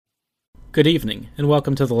Good evening, and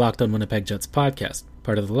welcome to the Locked On Winnipeg Jets podcast,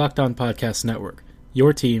 part of the Locked On Podcast Network,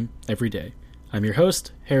 your team every day. I'm your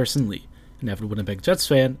host, Harrison Lee, an avid Winnipeg Jets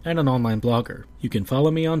fan and an online blogger. You can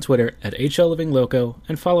follow me on Twitter at HLLivingLoco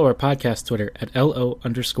and follow our podcast Twitter at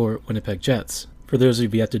LO_Winnipeg Jets. For those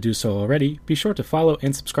of you yet to do so already, be sure to follow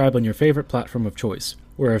and subscribe on your favorite platform of choice.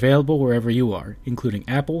 We're available wherever you are, including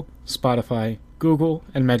Apple, Spotify, Google,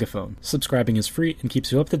 and Megaphone. Subscribing is free and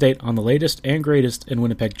keeps you up to date on the latest and greatest in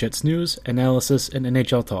Winnipeg Jets news, analysis, and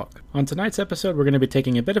NHL talk. On tonight's episode, we're going to be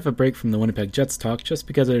taking a bit of a break from the Winnipeg Jets talk just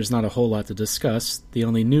because there's not a whole lot to discuss. The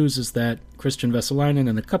only news is that Christian Vesalainen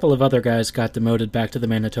and a couple of other guys got demoted back to the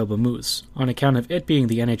Manitoba Moose on account of it being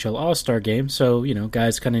the NHL All-Star game, so,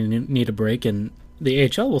 guys kind of need a break, and the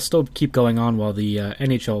AHL will still keep going on while the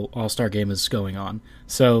NHL All-Star Game is going on.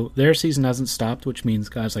 So their season hasn't stopped, which means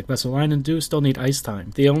guys like Vesalainen do still need ice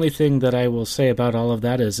time. The only thing that I will say about all of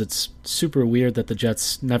that is it's super weird that the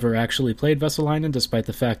Jets never actually played Vesalainen, despite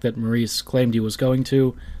the fact that Maurice claimed he was going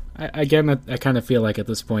to. I kind of feel like at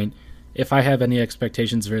this point, if I have any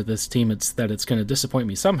expectations for this team, it's that it's going to disappoint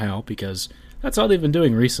me somehow, because that's all they've been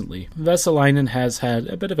doing recently. Vesalainen has had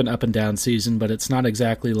a bit of an up-and-down season, but it's not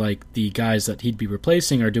exactly like the guys that he'd be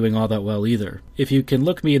replacing are doing all that well either. If you can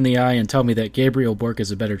look me in the eye and tell me that Gabriel Bourque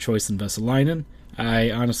is a better choice than Vesalainen,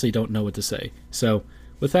 I honestly don't know what to say. So,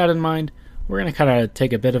 with that in mind, we're going to kind of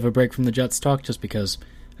take a bit of a break from the Jets talk just because,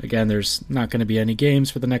 again, there's not going to be any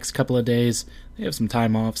games for the next couple of days. They have some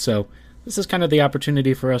time off, so this is kind of the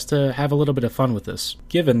opportunity for us to have a little bit of fun with this.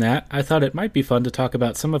 Given that, I thought it might be fun to talk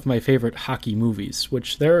about some of my favorite hockey movies,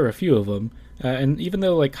 which there are a few of them. And even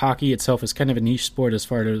though hockey itself is kind of a niche sport as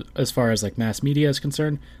far as mass media is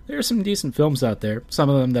concerned, there are some decent films out there. Some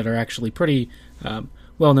of them that are actually pretty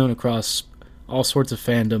well known across all sorts of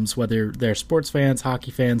fandoms, whether they're sports fans,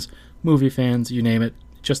 hockey fans, movie fans, you name it.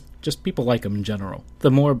 Just people like them in general.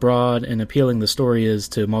 The more broad and appealing the story is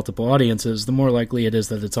to multiple audiences, the more likely it is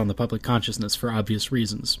that it's on the public consciousness for obvious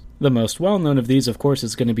reasons. The most well-known of these, of course,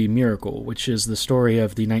 is going to be Miracle, which is the story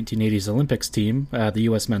of the 1980s Olympics team, the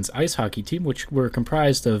U.S. men's ice hockey team, which were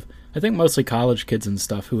comprised of, I think, mostly college kids and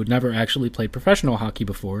stuff who had never actually played professional hockey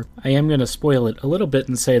before. I am going to spoil it a little bit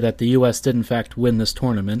and say that the U.S. did in fact win this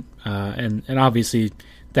tournament, and obviously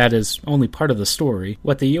that is only part of the story.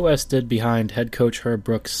 What the U.S. did behind head coach Herb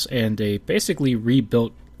Brooks and a basically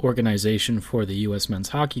rebuilt organization for the U.S. men's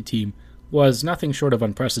hockey team was nothing short of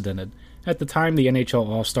unprecedented. At the time, the NHL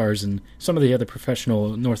All-Stars and some of the other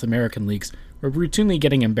professional North American leagues were routinely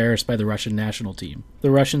getting embarrassed by the Russian national team.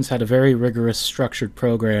 The Russians had a very rigorous, structured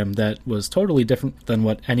program that was totally different than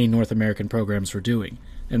what any North American programs were doing.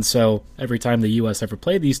 And so, every time the U.S. ever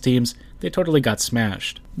played these teams, they totally got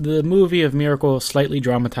smashed. The movie of Miracle slightly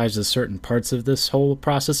dramatizes certain parts of this whole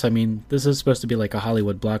process. I mean, this is supposed to be like a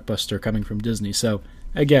Hollywood blockbuster coming from Disney, so,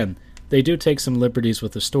 again, they do take some liberties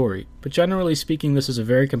with the story. But generally speaking, this is a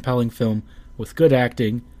very compelling film with good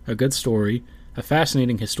acting, a good story, a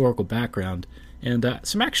fascinating historical background, and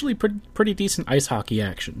some actually pretty decent ice hockey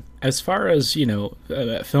action. As far as,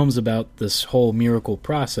 films about this whole Miracle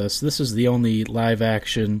process, this is the only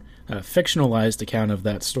live-action, fictionalized account of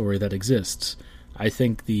that story that exists. I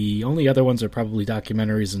think the only other ones are probably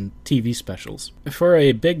documentaries and TV specials. For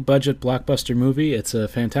a big-budget blockbuster movie, it's a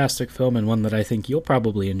fantastic film and one that I think you'll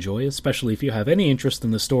probably enjoy, especially if you have any interest in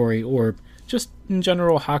the story or just in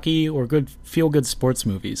general hockey or good feel-good sports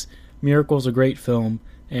movies. Miracle's a great film,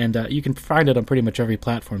 and you can find it on pretty much every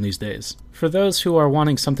platform these days. For those who are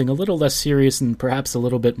wanting something a little less serious and perhaps a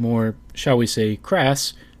little bit more, shall we say,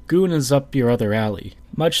 crass, Goon is up your other alley.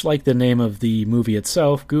 Much like the name of the movie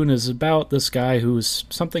itself, Goon is about this guy who's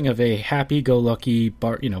something of a happy-go-lucky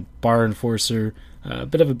bar enforcer, a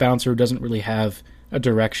bit of a bouncer who doesn't really have a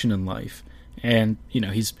direction in life. And,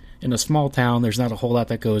 he's in a small town, there's not a whole lot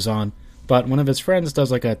that goes on, but one of his friends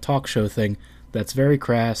does a talk show thing that's very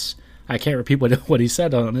crass. I can't repeat what he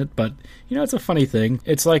said on it, but, it's a funny thing.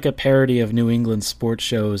 It's like a parody of New England sports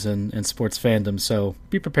shows and sports fandom, so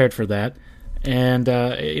be prepared for that. And,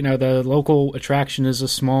 the local attraction is a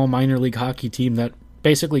small minor league hockey team that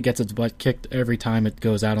basically gets its butt kicked every time it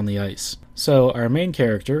goes out on the ice. So our main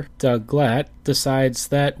character, Doug Glatt, decides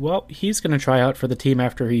that, he's going to try out for the team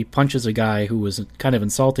after he punches a guy who was kind of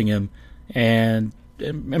insulting him, and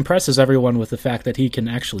impresses everyone with the fact that he can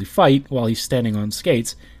actually fight while he's standing on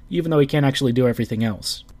skates, even though he can't actually do everything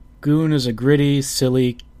else. Goon is a gritty,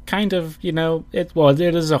 silly, kind of, it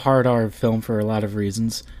is a hard R film for a lot of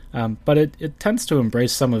reasons, but it tends to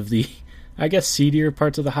embrace some of the, I guess, seedier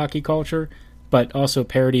parts of the hockey culture, but also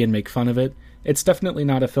parody and make fun of it. It's definitely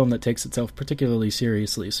not a film that takes itself particularly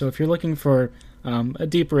seriously, so if you're looking for a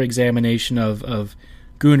deeper examination of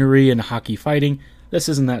goonery and hockey fighting, this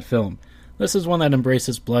isn't that film. This is one that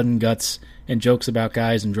embraces blood and guts and jokes about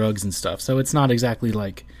guys and drugs and stuff, so it's not exactly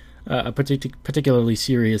like a particularly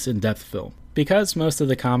serious, in-depth film. Because most of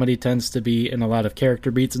the comedy tends to be in a lot of character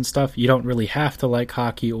beats and stuff, you don't really have to like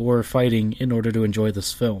hockey or fighting in order to enjoy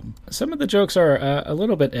this film. Some of the jokes are a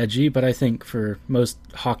little bit edgy, but I think for most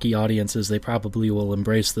hockey audiences, they probably will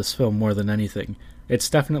embrace this film more than anything. It's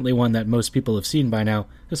definitely one that most people have seen by now,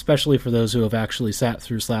 especially for those who have actually sat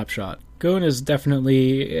through Slapshot. Goon is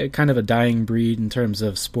definitely kind of a dying breed in terms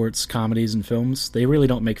of sports comedies and films. They really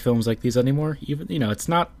don't make films like these anymore. Even, it's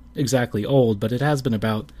not exactly old, but it has been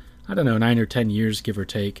about 9 or 10 years, give or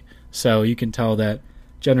take. So you can tell that,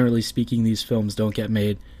 generally speaking, these films don't get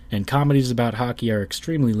made, and comedies about hockey are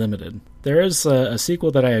extremely limited. There is a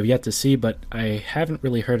sequel that I have yet to see, but I haven't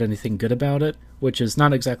really heard anything good about it, which is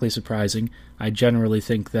not exactly surprising. I generally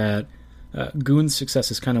think that Goon's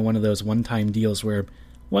success is kind of one of those one-time deals where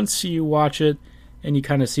once you watch it and you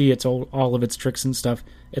kind of see all of its tricks and stuff,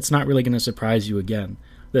 it's not really going to surprise you again.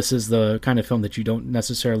 This is the kind of film that you don't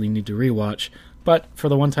necessarily need to rewatch, but for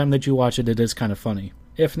the one time that you watch it, it is kind of funny.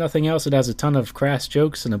 If nothing else, it has a ton of crass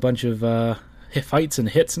jokes and a bunch of fights and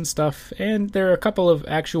hits and stuff, and there are a couple of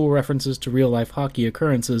actual references to real-life hockey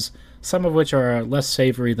occurrences, some of which are less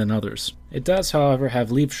savory than others. It does, however,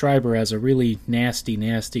 have Liev Schreiber as a really nasty,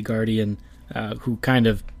 nasty guardian who kind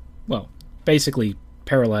of, basically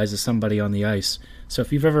paralyzes somebody on the ice. So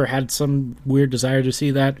if you've ever had some weird desire to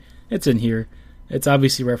see that, it's in here. It's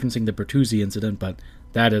obviously referencing the Bertuzzi incident, but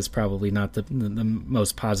that is probably not the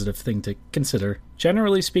most positive thing to consider.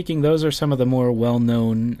 Generally speaking, those are some of the more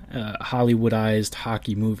well-known Hollywoodized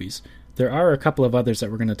hockey movies. There are a couple of others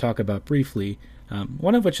that we're going to talk about briefly,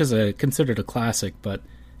 one of which is considered a classic, but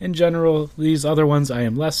in general, these other ones I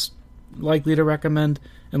am less likely to recommend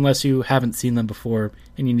unless you haven't seen them before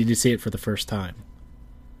and you need to see it for the first time.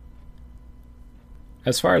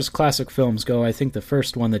 As far as classic films go, I think the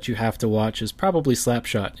first one that you have to watch is probably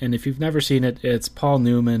Slapshot, and if you've never seen it, it's Paul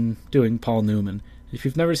Newman doing Paul Newman. If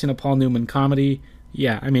you've never seen a Paul Newman comedy,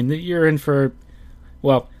 you're in for,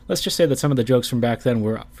 let's just say that some of the jokes from back then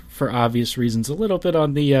were, for obvious reasons, a little bit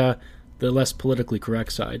on the less politically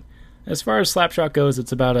correct side. As far as Slapshot goes,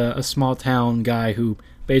 it's about a small-town guy who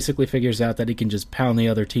basically figures out that he can just pound the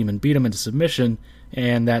other team and beat them into submission,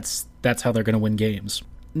 and that's how they're going to win games.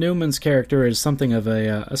 Newman's character is something of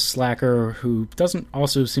a slacker who doesn't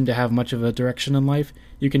also seem to have much of a direction in life.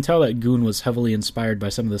 You can tell that Goon was heavily inspired by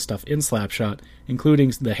some of the stuff in Slapshot,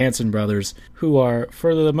 including the Hanson brothers, who are,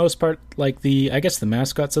 for the most part, like the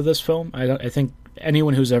mascots of this film. I think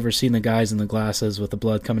anyone who's ever seen the guys in the glasses with the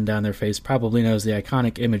blood coming down their face probably knows the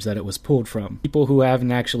iconic image that it was pulled from. People who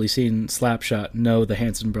haven't actually seen Slapshot know the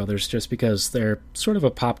Hanson brothers just because they're sort of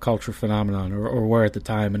a pop culture phenomenon, or were at the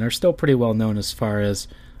time, and are still pretty well known as far as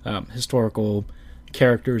historical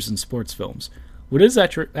characters in sports films. What is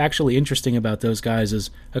actually interesting about those guys is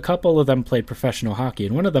a couple of them played professional hockey,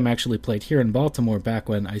 and one of them actually played here in Baltimore back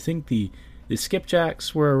when I think the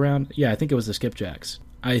Skipjacks were around. Yeah, I think it was the Skipjacks.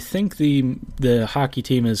 I think the hockey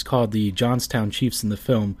team is called the Johnstown Chiefs in the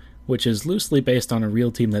film, which is loosely based on a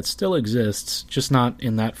real team that still exists, just not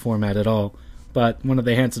in that format at all. But one of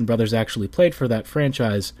the Hanson brothers actually played for that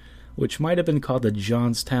franchise, which might have been called the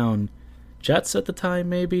Johnstown Jets at the time,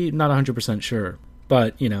 maybe? Not 100% sure.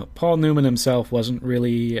 But, Paul Newman himself wasn't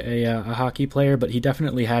really a hockey player, but he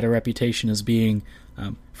definitely had a reputation as being,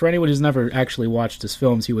 for anyone who's never actually watched his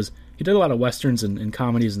films, he did a lot of westerns and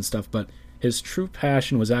comedies and stuff, but his true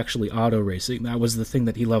passion was actually auto racing. That was the thing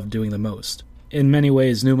that he loved doing the most. In many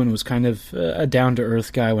ways, Newman was kind of a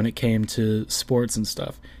down-to-earth guy when it came to sports and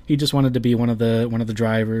stuff. He just wanted to be one of the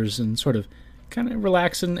drivers and sort of kind of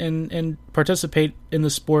relax and participate in the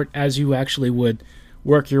sport as you actually would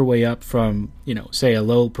work your way up from, say a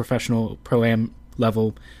low professional pro-am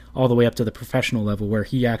level all the way up to the professional level where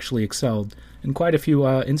he actually excelled in quite a few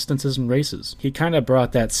instances in races. He kind of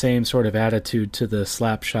brought that same sort of attitude to the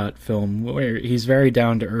Slapshot film where he's very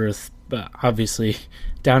down-to-earth, but obviously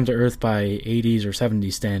down-to-earth by 80s or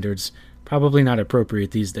 70s standards, probably not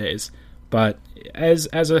appropriate these days. But as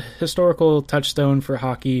a historical touchstone for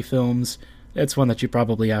hockey films, it's one that you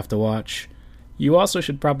probably have to watch. You also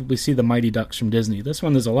should probably see The Mighty Ducks from Disney. This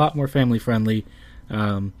one is a lot more family-friendly.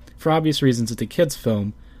 For obvious reasons, it's a kid's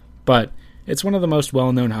film, but it's one of the most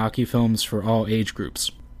well-known hockey films for all age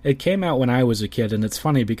groups. It came out when I was a kid, and it's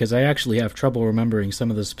funny because I actually have trouble remembering some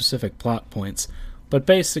of the specific plot points. But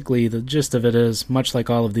basically, the gist of it is, much like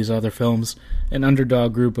all of these other films, an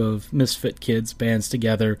underdog group of misfit kids bands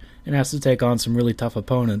together and has to take on some really tough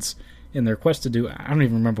opponents in their quest to do, I don't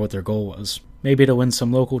even remember what their goal was. Maybe to win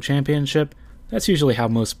some local championship? That's usually how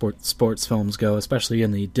most sports films go, especially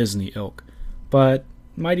in the Disney ilk. But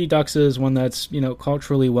Mighty Ducks is one that's,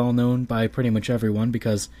 culturally well known by pretty much everyone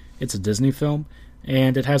because it's a Disney film,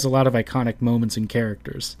 and it has a lot of iconic moments and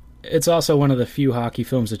characters. It's also one of the few hockey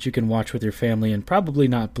films that you can watch with your family and probably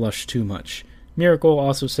not blush too much. Miracle,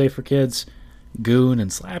 also safe for kids. Goon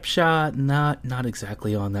and Slapshot, not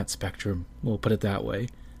exactly on that spectrum, we'll put it that way.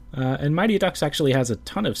 And Mighty Ducks actually has a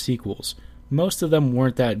ton of sequels. Most of them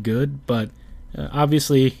weren't that good, but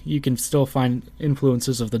obviously you can still find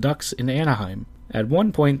influences of the Ducks in Anaheim. At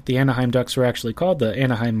one point, the Anaheim Ducks were actually called the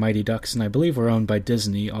Anaheim Mighty Ducks, and I believe were owned by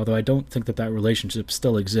Disney, although I don't think that relationship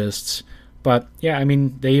still exists. But yeah, I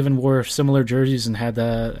mean, they even wore similar jerseys and had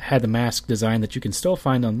the mask design that you can still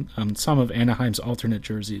find on some of Anaheim's alternate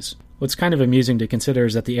jerseys. What's kind of amusing to consider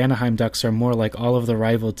is that the Anaheim Ducks are more like all of the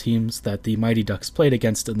rival teams that the Mighty Ducks played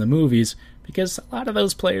against in the movies, because a lot of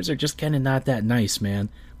those players are just kind of not that nice, man.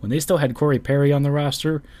 When they still had Corey Perry on the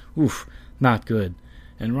roster, oof, not good.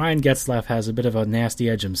 And Ryan Getzlaf has a bit of a nasty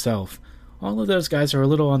edge himself. All of those guys are a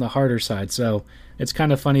little on the harder side, so it's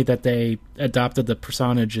kind of funny that they adopted the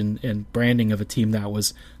personage and branding of a team that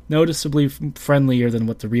was noticeably friendlier than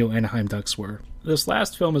what the real Anaheim Ducks were. This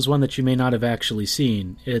last film is one that you may not have actually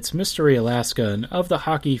seen. It's Mystery Alaska, and of the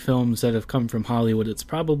hockey films that have come from Hollywood, it's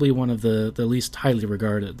probably one of the least highly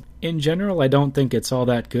regarded. In general, I don't think it's all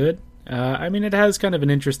that good. I mean, it has kind of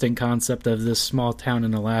an interesting concept of this small town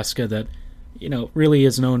in Alaska that, really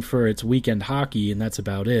is known for its weekend hockey, and that's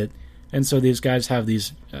about it. And so these guys have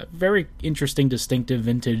these very interesting, distinctive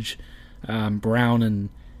vintage brown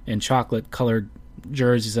and chocolate-colored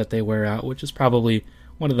jerseys that they wear out, which is probably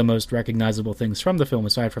one of the most recognizable things from the film,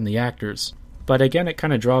 aside from the actors. But again, it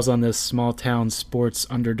kind of draws on this small-town sports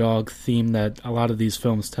underdog theme that a lot of these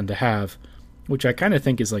films tend to have, which I kind of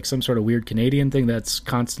think is like some sort of weird Canadian thing that's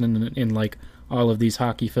constant in like all of these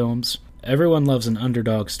hockey films. Everyone loves an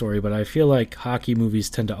underdog story, but I feel like hockey movies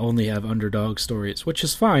tend to only have underdog stories, which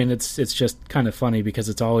is fine. It's just kind of funny because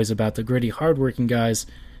it's always about the gritty, hardworking guys,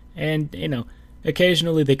 and,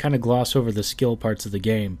 occasionally they kind of gloss over the skill parts of the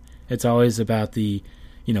game. It's always about the,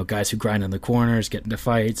 guys who grind in the corners, get into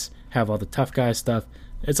fights, have all the tough guy stuff.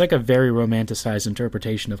 It's like a very romanticized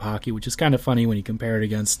interpretation of hockey, which is kind of funny when you compare it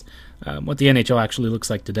against what the NHL actually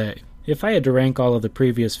looks like today. If I had to rank all of the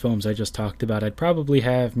previous films I just talked about, I'd probably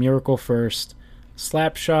have Miracle first,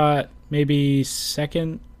 Slapshot maybe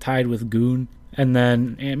second, tied with Goon, and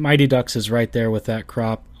then Mighty Ducks is right there with that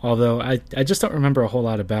crop, although I just don't remember a whole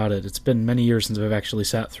lot about it. It's been many years since I've actually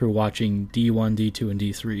sat through watching D1, D2, and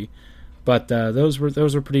D3, but those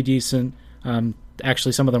were pretty decent.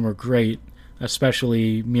 Actually, some of them were great,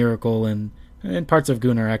 especially Miracle, and parts of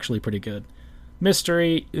Goon are actually pretty good.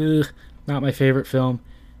 Mystery, not my favorite film.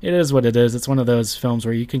 It is what it is. It's one of those films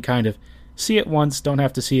where you can kind of see it once, don't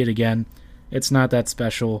have to see it again. It's not that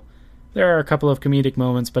special. There are a couple of comedic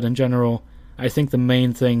moments, but in general, I think the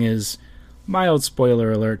main thing is, mild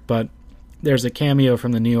spoiler alert, but there's a cameo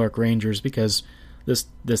from the New York Rangers because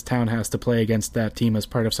this town has to play against that team as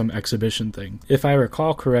part of some exhibition thing. If I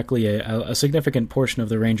recall correctly, a significant portion of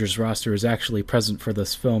the Rangers roster is actually present for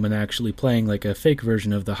this film and actually playing like a fake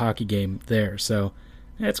version of the hockey game there, so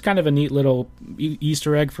it's kind of a neat little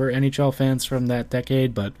Easter egg for NHL fans from that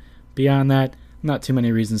decade, but beyond that, not too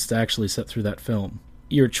many reasons to actually sit through that film.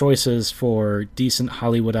 Your choices for decent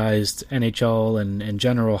Hollywoodized NHL and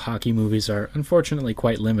general hockey movies are unfortunately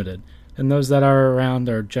quite limited, and those that are around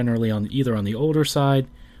are generally either on the older side,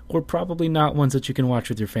 or probably not ones that you can watch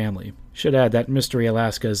with your family. Should add that Mystery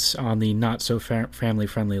Alaska is on the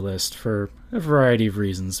not-so-family-friendly list for a variety of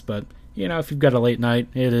reasons, but if you've got a late night,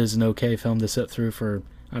 it is an okay film to sit through for,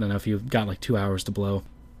 I don't know, if you've got like 2 hours to blow.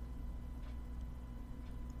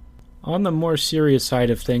 On the more serious side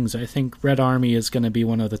of things, I think Red Army is going to be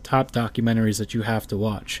one of the top documentaries that you have to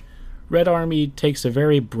watch. Red Army takes a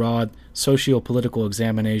very broad socio-political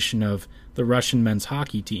examination of the Russian men's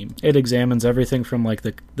hockey team. It examines everything from like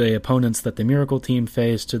the opponents that the Miracle team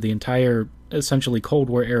faced to the entire, essentially Cold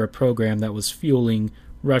War era program that was fueling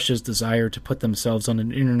Russia's desire to put themselves on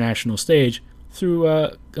an international stage through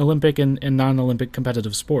Olympic and non-Olympic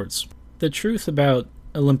competitive sports. The truth about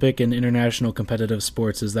Olympic and international competitive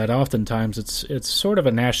sports is that oftentimes it's sort of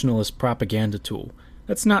a nationalist propaganda tool.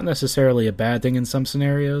 That's not necessarily a bad thing in some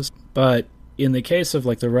scenarios, but in the case of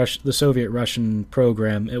like the Soviet Russian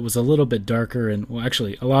program, it was a little bit darker, and well,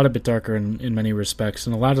 actually a lot bit darker in many respects,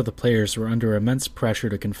 and a lot of the players were under immense pressure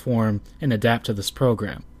to conform and adapt to this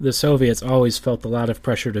program. The Soviets always felt a lot of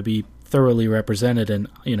pressure to be thoroughly represented and,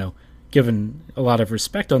 given a lot of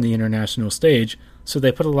respect on the international stage, so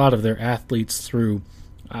they put a lot of their athletes through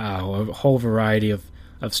a whole variety of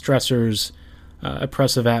stressors,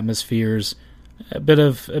 oppressive atmospheres, a bit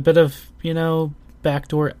of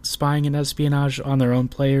backdoor spying and espionage on their own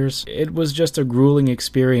players. It was just a grueling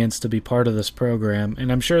experience to be part of this program,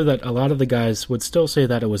 and I'm sure that a lot of the guys would still say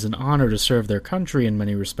that it was an honor to serve their country in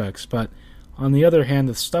many respects, but on the other hand,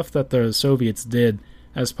 the stuff that the Soviets did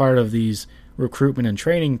as part of these recruitment and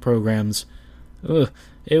training programs,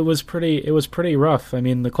 it was pretty rough. I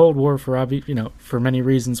mean, the Cold War, for many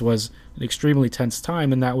reasons, was an extremely tense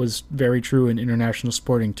time, and that was very true in international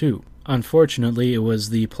sporting too. Unfortunately, it was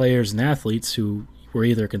the players and athletes who were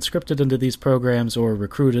either conscripted into these programs or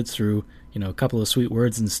recruited through, a couple of sweet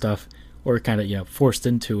words and stuff, or kind of, forced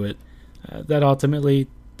into it, that ultimately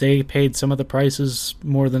they paid some of the prices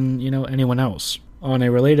more than, anyone else. On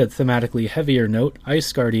a related thematically heavier note,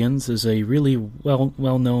 Ice Guardians is a really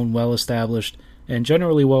well-known, well-established, and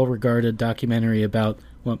generally well-regarded documentary about,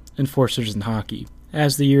 enforcers in hockey.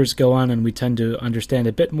 As the years go on and we tend to understand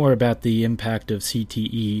a bit more about the impact of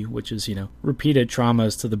CTE, which is, repeated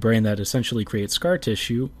traumas to the brain that essentially create scar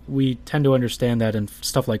tissue, we tend to understand that in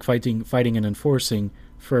stuff like fighting and enforcing,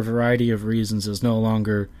 for a variety of reasons, is no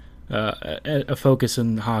longer a focus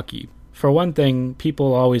in hockey. For one thing,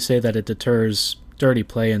 people always say that it deters dirty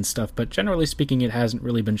play and stuff, but generally speaking, it hasn't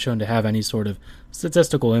really been shown to have any sort of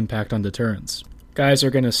statistical impact on deterrence. Guys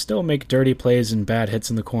are going to still make dirty plays and bad hits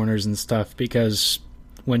in the corners and stuff because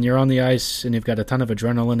when you're on the ice and you've got a ton of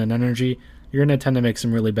adrenaline and energy, you're going to tend to make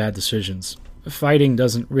some really bad decisions. Fighting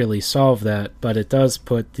doesn't really solve that, but it does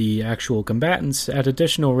put the actual combatants at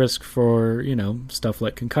additional risk for, stuff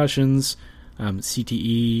like concussions,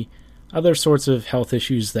 CTE, other sorts of health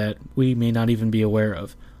issues that we may not even be aware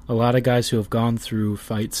of. A lot of guys who have gone through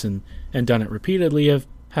fights and done it repeatedly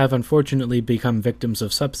have unfortunately become victims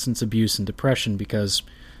of substance abuse and depression because,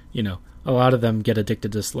 a lot of them get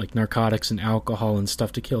addicted to like narcotics and alcohol and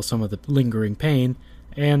stuff to kill some of the lingering pain,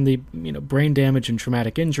 and the brain damage and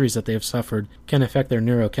traumatic injuries that they have suffered can affect their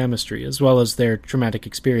neurochemistry, as well as their traumatic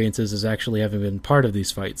experiences as actually having been part of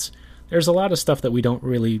these fights. There's a lot of stuff that we don't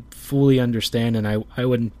really fully understand, and I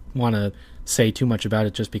wouldn't want to say too much about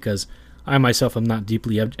it just because I myself am not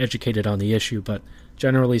deeply educated on the issue, but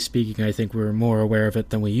generally speaking, I think we're more aware of it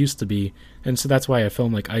than we used to be, and so that's why a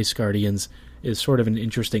film like Ice Guardians is sort of an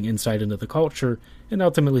interesting insight into the culture and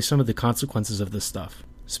ultimately some of the consequences of this stuff.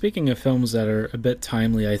 Speaking of films that are a bit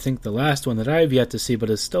timely, I think the last one that I have yet to see but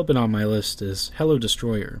has still been on my list is Hello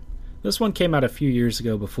Destroyer. This one came out a few years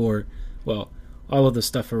ago before, all of the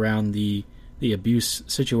stuff around the abuse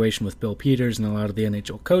situation with Bill Peters and a lot of the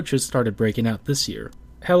NHL coaches started breaking out this year.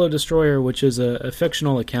 Hello Destroyer, which is a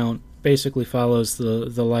fictional account, basically follows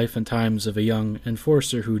the life and times of a young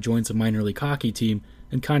enforcer who joins a minor league hockey team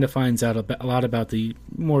and kind of finds out a lot about the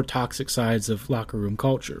more toxic sides of locker room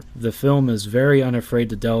culture. The film is very unafraid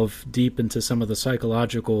to delve deep into some of the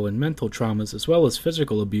psychological and mental traumas as well as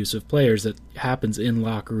physical abuse of players that happens in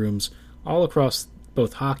locker rooms all across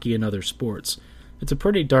both hockey and other sports. It's a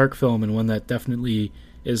pretty dark film and one that definitely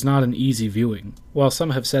is not an easy viewing. While some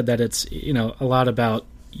have said that it's, a lot about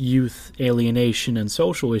youth alienation and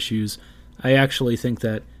social issues, I actually think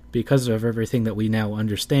that because of everything that we now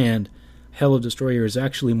understand, Hello Destroyer is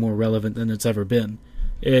actually more relevant than it's ever been.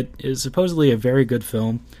 It is supposedly a very good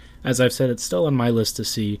film. As I've said, it's still on my list to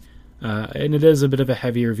see, and it is a bit of a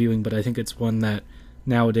heavier viewing, but I think it's one that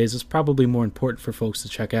nowadays is probably more important for folks to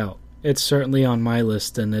check out. It's certainly on my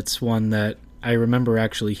list, and it's one that I remember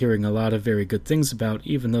actually hearing a lot of very good things about,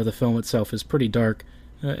 even though the film itself is pretty dark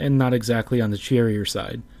and not exactly on the cheerier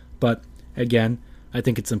side. But, again, I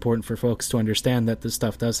think it's important for folks to understand that this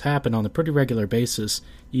stuff does happen on a pretty regular basis,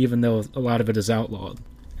 even though a lot of it is outlawed.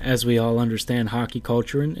 As we all understand, hockey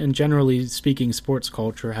culture, and generally speaking, sports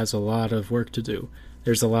culture, has a lot of work to do.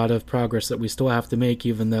 There's a lot of progress that we still have to make,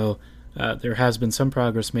 even though there has been some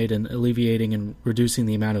progress made in alleviating and reducing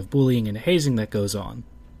the amount of bullying and hazing that goes on.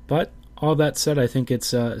 But, all that said, I think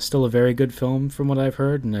it's still a very good film from what I've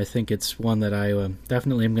heard, and I think it's one that I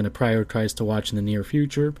definitely am going to prioritize to watch in the near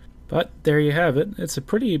future. But there you have it. It's a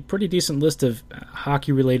pretty decent list of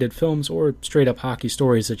hockey-related films or straight-up hockey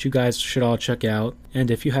stories that you guys should all check out.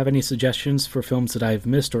 And if you have any suggestions for films that I've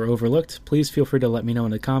missed or overlooked, please feel free to let me know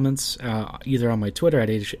in the comments, either on my Twitter at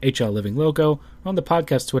HLLivingLoco or on the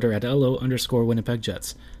podcast Twitter at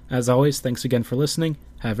LO_WinnipegJets. As always, thanks again for listening,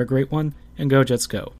 have a great one, and go Jets go.